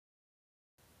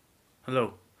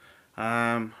Hello.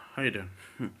 How you doing?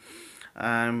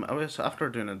 I was after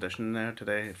doing an audition there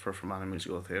today for Man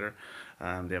Musical Theatre.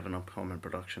 They have an upcoming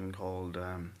production called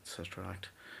Sister Act,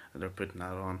 and they're putting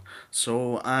that on.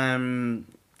 So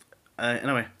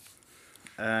anyway,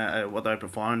 what I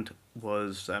performed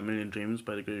was A Million Dreams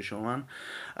by The Greatest Showman,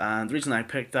 and the reason I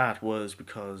picked that was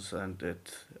because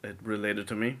it related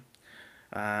to me,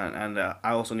 and I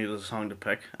also needed a song to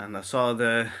pick, and I saw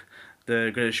the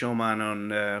Greatest Showman on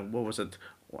what was it?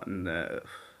 One I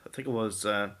think it was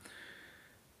yeah,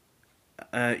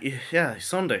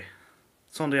 Sunday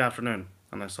afternoon,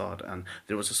 and I saw it, and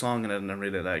there was a song in it, and I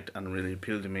really liked, and really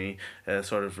appealed to me.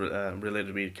 Sort of related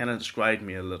to me, kind of described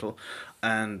me a little,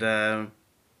 and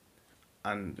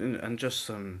and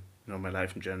just my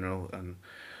life in general, and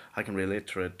I can relate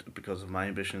to it because of my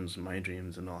ambitions and my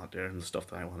dreams and all that there and the stuff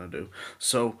that I want to do.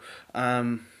 So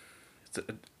so,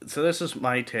 so this is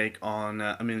my take on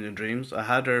A Million Dreams. I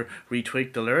had her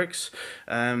retweak the lyrics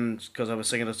because I was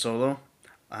singing it solo.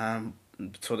 Um,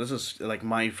 so this is like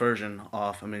my version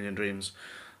of A Million Dreams,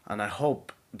 and I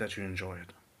hope that you enjoy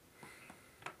it.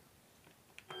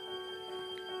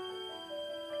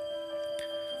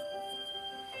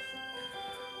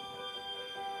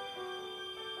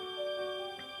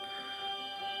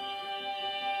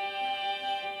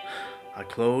 I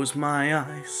close my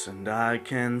eyes and I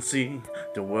can see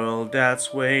the world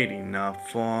that's waiting up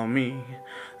for me,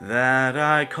 that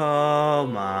I call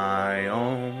my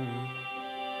own.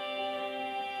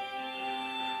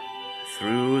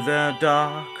 Through the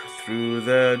dark, through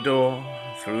the door,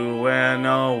 through where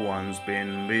no one's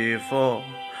been before,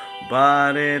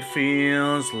 but it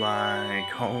feels like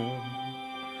home.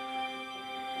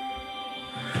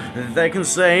 They can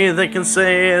say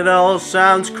it all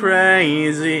sounds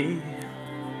crazy.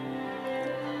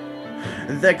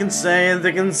 They can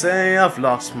say I've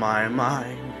lost my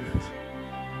mind.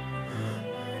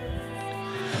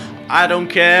 I don't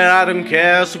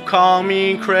care, so call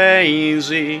me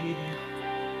crazy.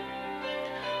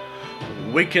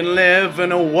 We can live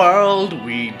in a world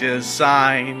we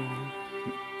design.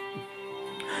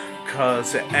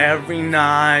 'Cause every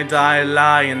night I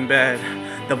lie in bed,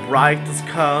 the brightest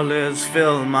colors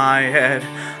fill my head.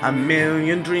 A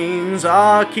million dreams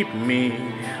are keeping me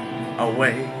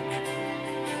awake.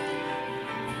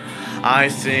 I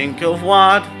think of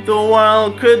what the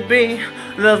world could be,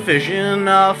 the vision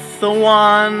of the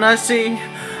one I see.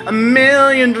 A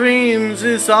million dreams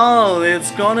is all it's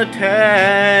gonna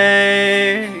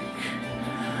take.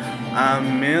 A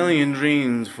million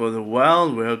dreams for the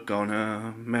world we're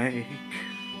gonna make.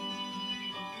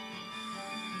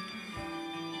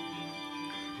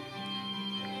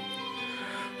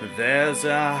 There's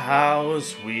a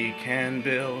house we can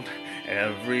build.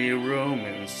 Every room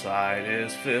inside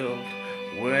is filled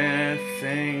with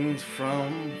things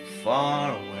from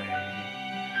far away.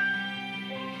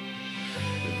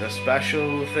 The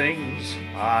special things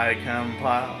I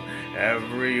compile,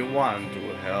 everyone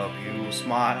to help you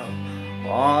smile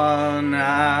on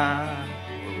a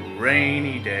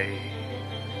rainy day.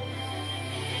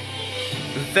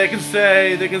 They can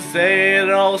say it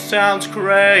all sounds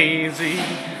crazy.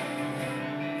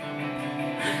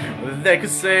 They can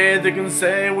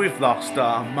say we've lost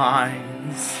our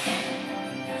minds.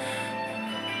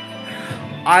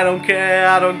 I don't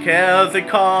care if they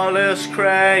call us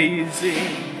crazy.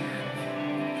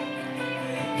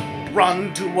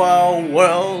 Run to a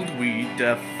world we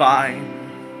define.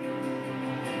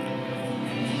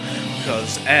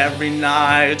 'Cause every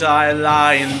night I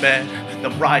lie in bed, the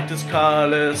brightest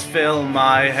colors fill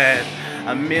my head.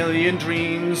 A million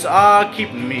dreams are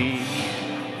keeping me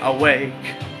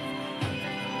awake.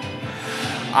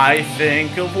 I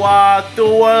think of what the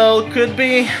world could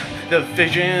be, the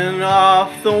vision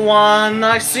of the one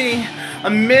I see. A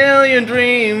million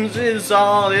dreams is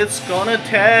all it's gonna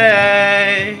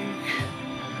take.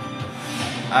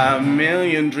 A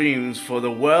million dreams for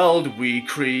the world we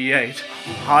create.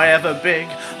 However big,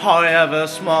 however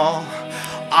small,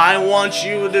 I want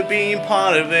you to be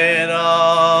part of it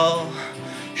all.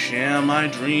 Share my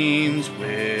dreams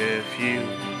with you.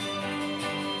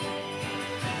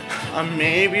 I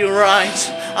may be right,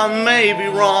 I may be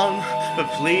wrong, but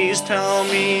please tell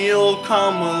me you'll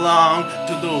come along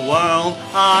to the world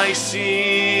I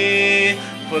see,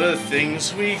 for the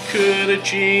things we could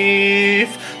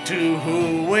achieve, to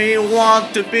who we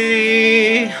want to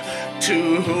be,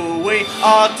 to who we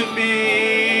ought to be.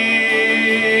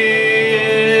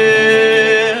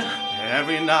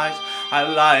 Every night I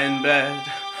lie in bed,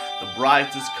 the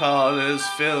brightest colors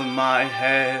fill my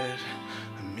head.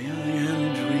 A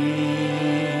million dreams.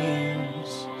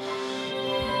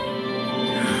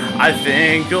 I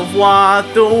think of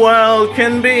what the world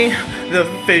can be, the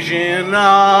vision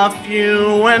of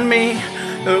you and me.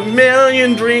 A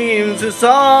million dreams is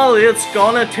all it's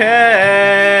gonna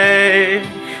take.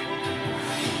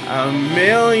 A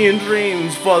million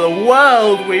dreams for the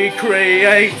world we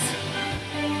create.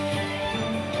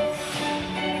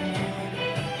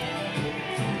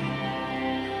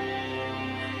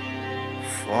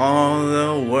 For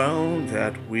the world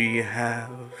that we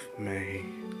have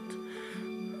made.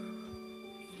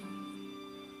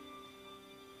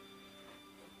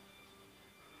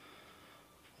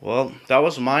 Well, that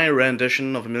was my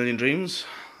rendition of A Million Dreams.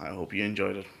 I hope you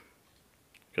enjoyed it.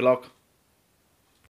 Good luck.